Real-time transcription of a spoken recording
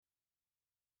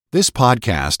This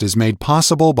podcast is made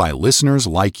possible by listeners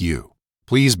like you.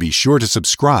 Please be sure to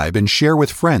subscribe and share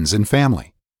with friends and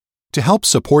family. To help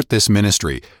support this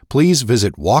ministry, please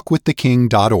visit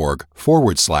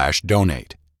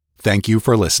walkwiththeking.org/donate. Thank you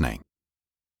for listening.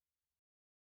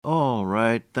 All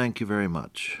right, thank you very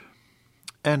much.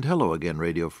 And hello again,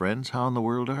 radio friends. How in the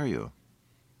world are you?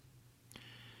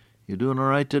 You doing all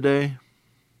right today?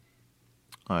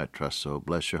 I trust so.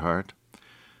 Bless your heart.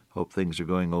 Hope things are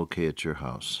going okay at your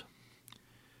house.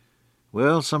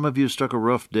 Well, some of you struck a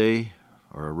rough day,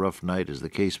 or a rough night, as the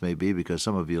case may be, because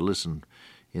some of you listen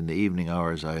in the evening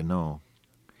hours, I know.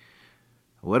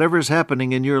 Whatever is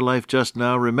happening in your life just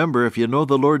now, remember, if you know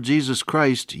the Lord Jesus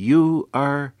Christ, you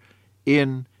are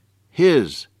in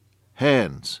His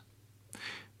hands.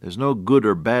 There's no good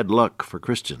or bad luck for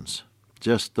Christians,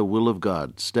 just the will of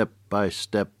God, step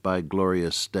by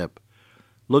glorious step.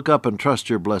 Look up and trust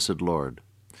your blessed Lord.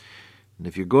 And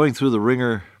if you're going through the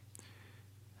ringer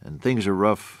and things are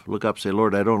rough, look up, say,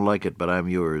 Lord, I don't like it, but I'm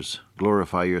yours.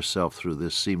 Glorify yourself through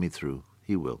this. See me through.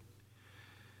 He will.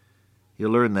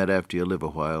 You'll learn that after you live a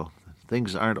while.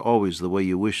 Things aren't always the way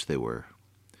you wish they were.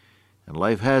 And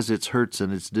life has its hurts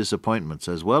and its disappointments,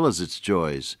 as well as its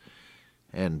joys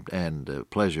and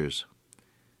pleasures.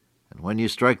 And when you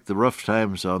strike the rough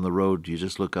times on the road, you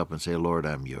just look up and say, Lord,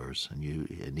 I'm yours.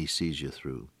 And He sees you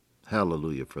through.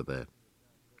 Hallelujah for that.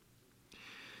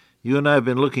 You and I have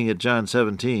been looking at John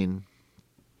 17,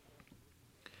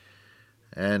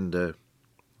 and the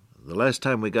last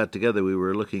time we got together we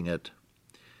were looking at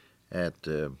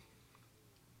the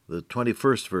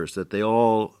 21st verse, that they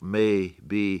all may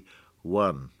be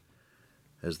one,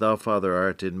 as thou, Father,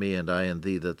 art in me and I in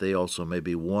thee, that they also may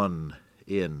be one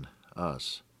in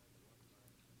us.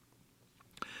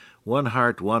 One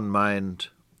heart, one mind,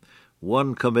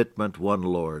 one commitment, one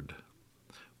Lord.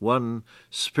 One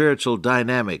spiritual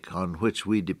dynamic on which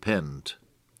we depend.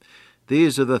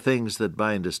 These are the things that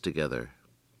bind us together.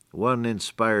 One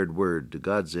inspired word,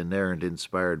 God's inerrant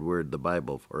inspired word, the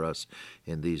Bible, for us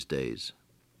in these days.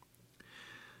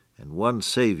 And one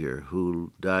Savior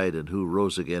who died and who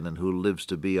rose again and who lives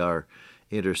to be our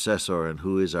intercessor and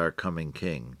who is our coming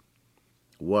King.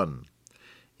 One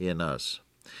in us.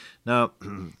 Now,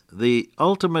 the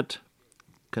ultimate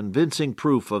convincing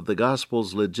proof of the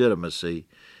gospel's legitimacy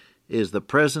is the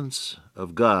presence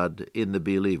of God in the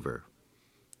believer.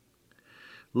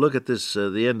 Look at this,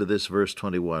 the end of this verse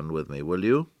 21 with me, will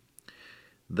you?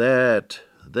 That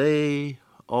they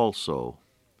also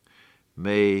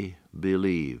may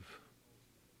believe.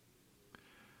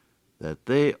 That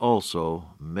they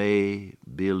also may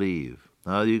believe.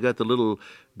 Now you got the little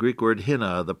Greek word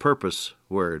hina, the purpose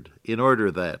word, in order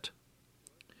that.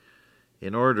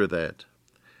 In order that.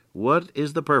 What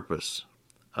is the purpose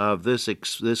of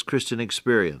this Christian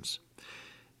experience?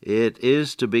 It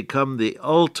is to become the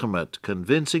ultimate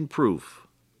convincing proof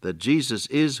that Jesus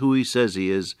is who He says He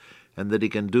is and that He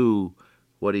can do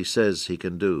what He says He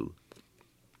can do.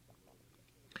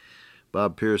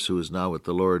 Bob Pierce, who is now with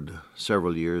the Lord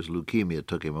several years, leukemia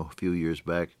took him a few years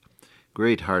back,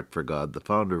 great heart for God, the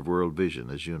founder of World Vision,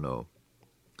 as you know.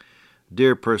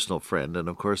 Dear personal friend, and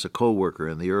of course a co-worker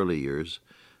in the early years,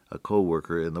 a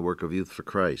co-worker in the work of Youth for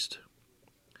Christ.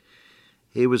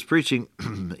 He was preaching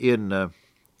in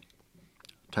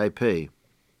Taipei,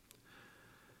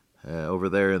 over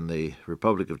there in the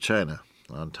Republic of China,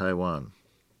 on Taiwan.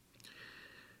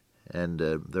 And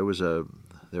there was a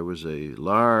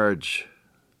large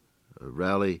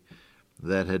rally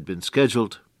that had been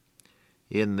scheduled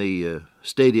in the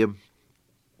stadium,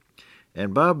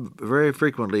 and Bob very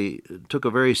frequently took a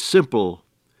very simplistic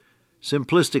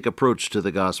approach to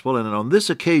the gospel, and on this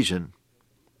occasion,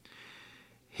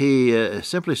 he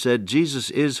simply said, Jesus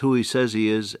is who He says He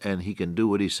is, and He can do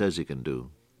what He says He can do.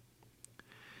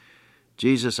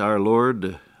 Jesus, our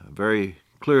Lord, very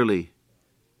clearly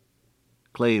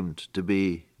claimed to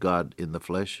be God in the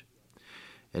flesh,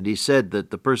 and He said that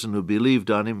the person who believed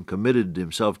on Him, committed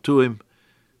himself to Him,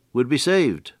 would be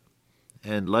saved,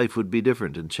 and life would be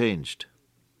different and changed.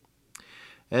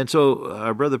 And so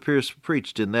our brother Pierce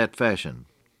preached in that fashion.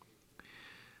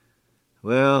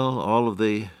 Well, all of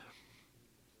the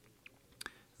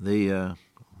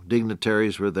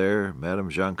dignitaries were there.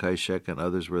 Madame Chiang Kai-shek and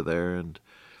others were there, and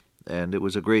it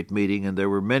was a great meeting, and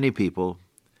there were many people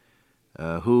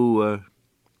who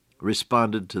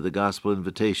responded to the gospel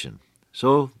invitation.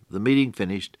 So the meeting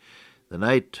finished. The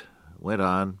night went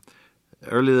on.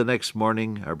 Early the next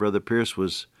morning, our brother Pierce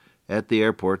was at the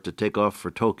airport to take off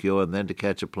for Tokyo and then to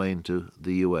catch a plane to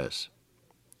the U.S.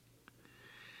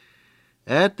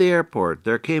 At the airport,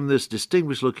 there came this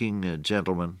distinguished-looking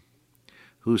gentleman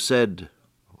who said,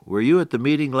 were you at the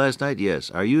meeting last night? Yes.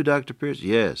 Are you Dr. Pierce?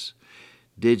 Yes.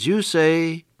 Did you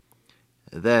say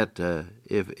that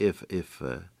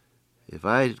if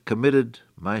I committed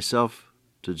myself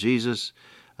to Jesus,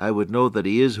 I would know that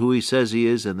he is who he says he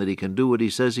is and that he can do what he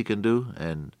says he can do?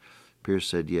 And Pierce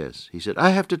said yes. He said, I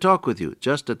have to talk with you.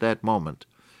 Just at that moment,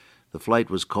 the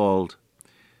flight was called,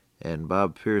 and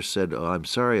Bob Pierce said, oh, I'm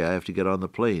sorry, I have to get on the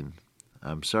plane.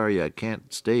 I'm sorry, I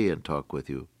can't stay and talk with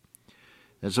you.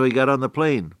 And so he got on the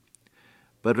plane.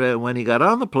 But when he got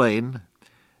on the plane,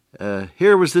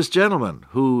 here was this gentleman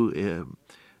who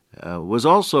was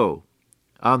also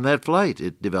on that flight,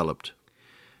 it developed.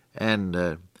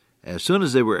 And as soon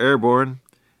as they were airborne,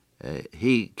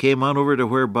 he came on over to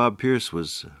where Bob Pierce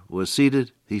was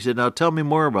seated. He said, now tell me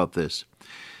more about this.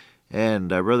 And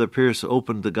Brother Pierce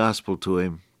opened the gospel to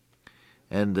him,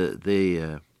 and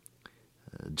the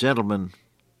gentleman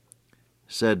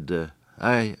said,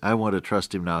 I want to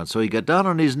trust him now. And so he got down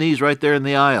on his knees right there in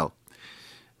the aisle.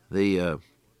 The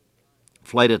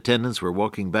flight attendants were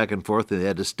walking back and forth, and they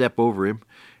had to step over him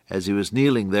as he was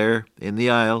kneeling there in the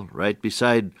aisle right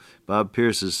beside Bob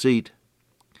Pierce's seat.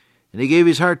 And he gave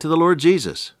his heart to the Lord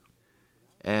Jesus.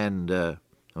 And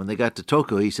when they got to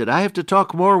Tokyo, he said, I have to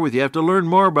talk more with you. I have to learn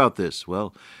more about this.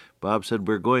 Well, Bob said,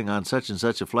 we're going on such and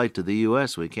such a flight to the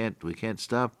U.S. We can't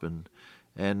stop and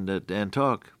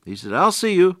talk. He said, I'll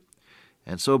see you.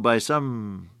 And so by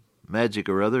some magic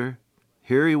or other,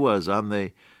 here he was on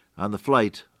the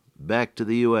flight back to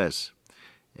the U.S.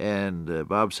 And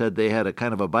Bob said they had a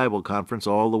kind of a Bible conference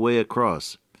all the way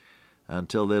across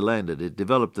until they landed. It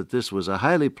developed that this was a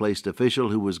highly placed official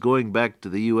who was going back to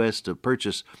the U.S. to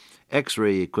purchase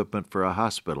X-ray equipment for a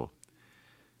hospital.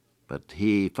 But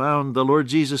he found the Lord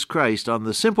Jesus Christ on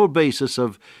the simple basis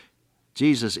of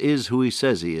Jesus is who he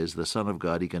says he is, the Son of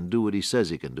God. He can do what he says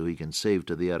he can do. He can save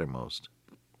to the uttermost.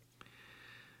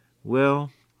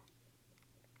 Well,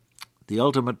 the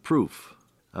ultimate proof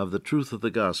of the truth of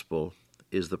the gospel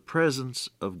is the presence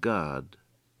of God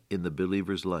in the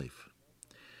believer's life.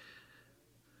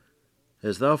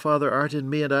 As thou, Father, art in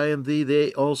me, and I in thee,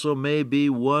 they also may be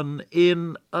one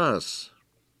in us.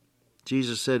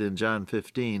 Jesus said in John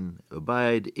 15,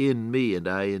 abide in me, and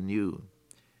I in you,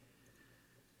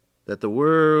 that the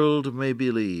world may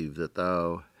believe that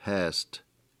thou hast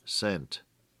sent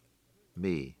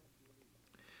me.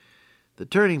 The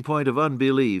turning point of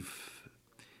unbelief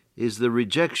is the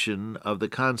rejection of the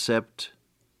concept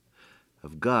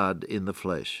of God in the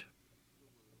flesh.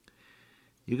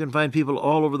 You can find people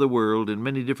all over the world in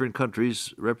many different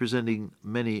countries representing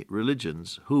many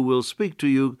religions who will speak to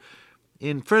you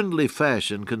in friendly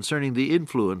fashion concerning the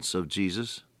influence of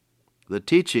Jesus, the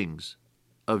teachings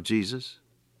of Jesus,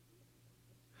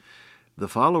 the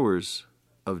followers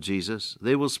of Jesus.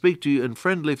 They will speak to you in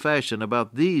friendly fashion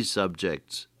about these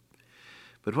subjects.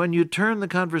 But when you turn the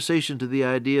conversation to the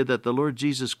idea that the Lord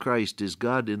Jesus Christ is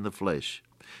God in the flesh,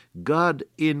 God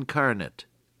incarnate,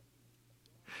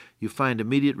 you find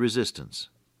immediate resistance.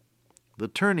 The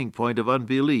turning point of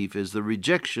unbelief is the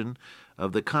rejection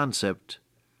of the concept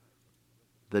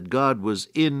that God was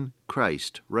in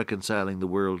Christ, reconciling the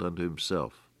world unto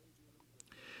himself.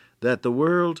 That the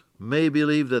world may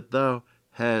believe that thou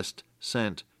hast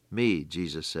sent me,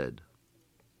 Jesus said.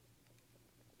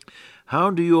 How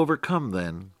do you overcome,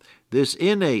 then, this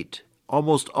innate,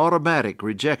 almost automatic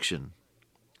rejection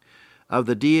of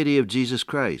the deity of Jesus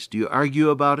Christ? Do you argue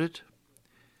about it?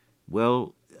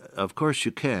 Well, of course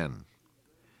you can.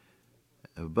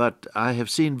 But I have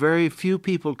seen very few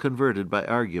people converted by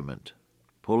argument.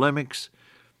 Polemics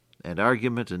and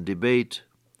argument and debate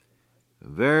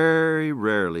very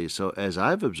rarely, so as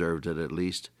I've observed it at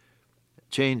least,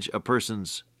 change a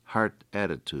person's heart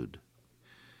attitude.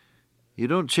 You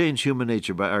don't change human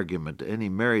nature by argument. Any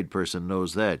married person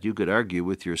knows that. You could argue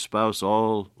with your spouse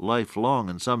all life long,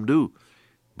 and some do,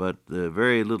 but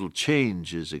very little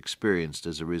change is experienced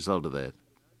as a result of that.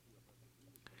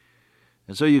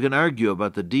 And so you can argue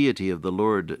about the deity of the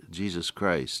Lord Jesus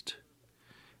Christ.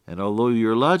 And although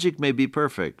your logic may be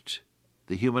perfect,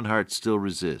 the human heart still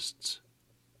resists.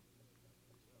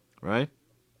 Right?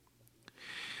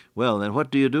 Well, then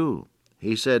what do?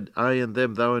 He said, I in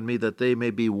them, thou in me, that they may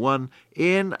be one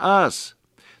in us.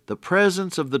 The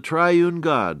presence of the triune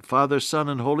God, Father, Son,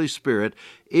 and Holy Spirit,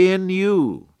 in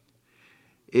you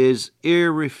is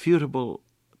irrefutable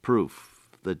proof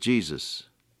that Jesus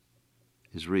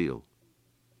is real.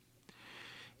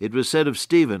 It was said of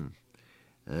Stephen,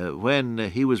 when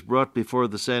he was brought before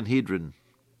the Sanhedrin,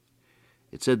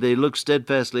 it said they looked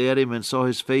steadfastly at him and saw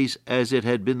his face as it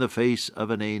had been the face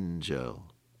of an angel.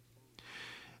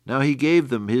 Now he gave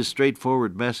them his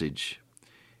straightforward message,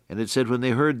 And it said, when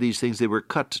they heard these things, they were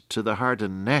cut to the heart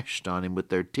and gnashed on him with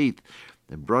their teeth,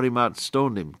 and brought him out,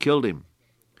 stoned him, killed him.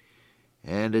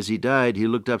 And as he died, he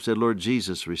looked up and said, Lord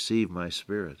Jesus, receive my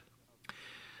spirit.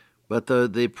 But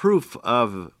the proof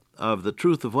of the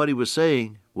truth of what he was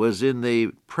saying was in the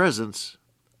presence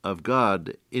of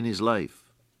God in his life.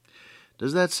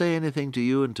 Does that say anything to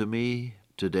you and to me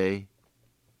today?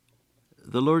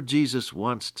 The Lord Jesus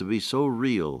wants to be so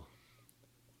real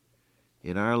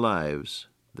in our lives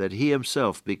that he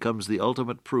himself becomes the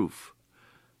ultimate proof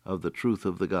of the truth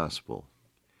of the gospel.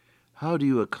 How do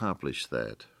you accomplish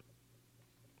that?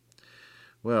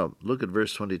 Well, look at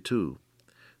verse 22.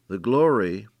 The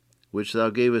glory which thou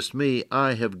gavest me,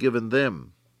 I have given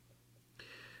them,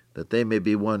 that they may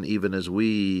be one even as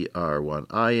we are one,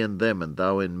 I in them and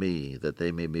thou in me, that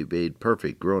they may be made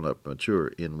perfect, grown up, mature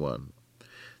in one,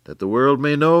 that the world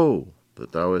may know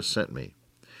that thou hast sent me.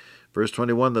 Verse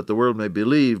 21, that the world may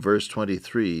believe. Verse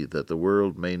 23, that the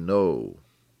world may know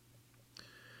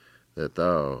that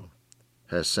thou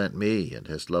hast sent me and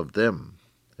hast loved them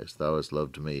as thou hast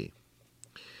loved me.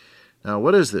 Now,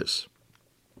 what is this?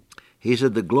 He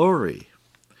said, the glory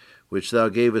which thou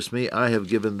gavest me, I have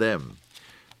given them.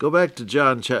 Go back to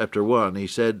John chapter 1. He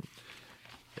said,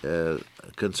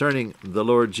 concerning the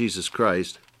Lord Jesus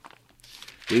Christ,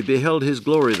 we beheld his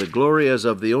glory, the glory as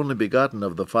of the only begotten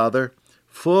of the Father,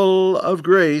 full of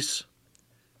grace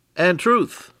and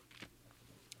truth.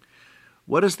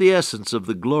 What is the essence of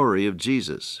the glory of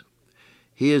Jesus?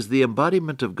 He is the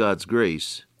embodiment of God's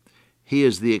grace. He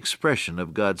is the expression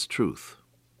of God's truth.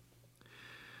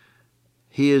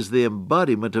 He is the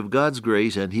embodiment of God's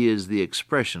grace, and he is the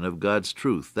expression of God's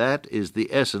truth. That is the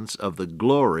essence of the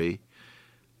glory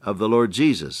of the Lord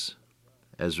Jesus,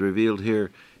 as revealed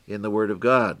here in the Word of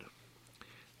God.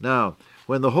 Now,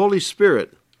 when the Holy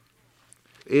Spirit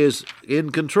is in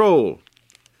control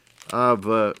of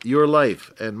your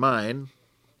life and mine,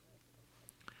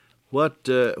 what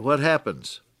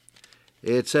happens?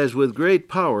 It says, with great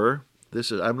power,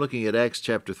 I'm looking at Acts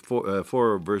chapter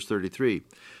 4 verse 33,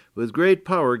 with great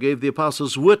power gave the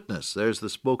apostles witness, there's the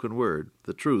spoken word,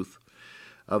 the truth,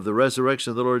 of the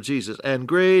resurrection of the Lord Jesus, and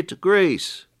great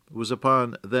grace was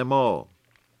upon them all.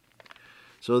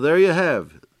 So there you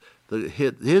have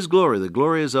his glory. The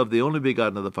glory is of the only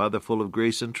begotten of the Father, full of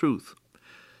grace and truth.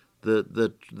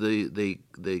 The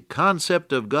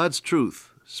concept of God's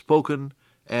truth, spoken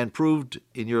and proved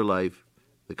in your life,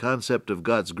 the concept of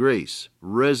God's grace,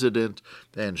 resident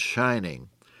and shining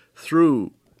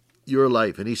through your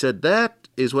life. And he said, that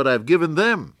is what I've given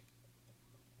them.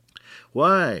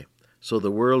 Why? So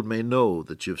the world may know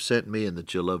that you've sent me and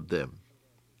that you loved them.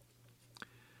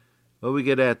 Well, we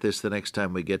get at this the next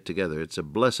time we get together. It's a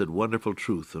blessed, wonderful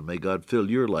truth, and may God fill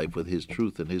your life with his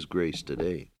truth and his grace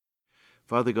today.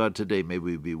 Father God, today may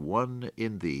we be one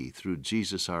in thee through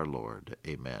Jesus our Lord.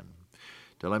 Amen.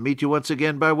 Till I meet you once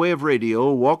again by way of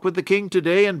radio, walk with the King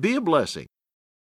today and be a blessing.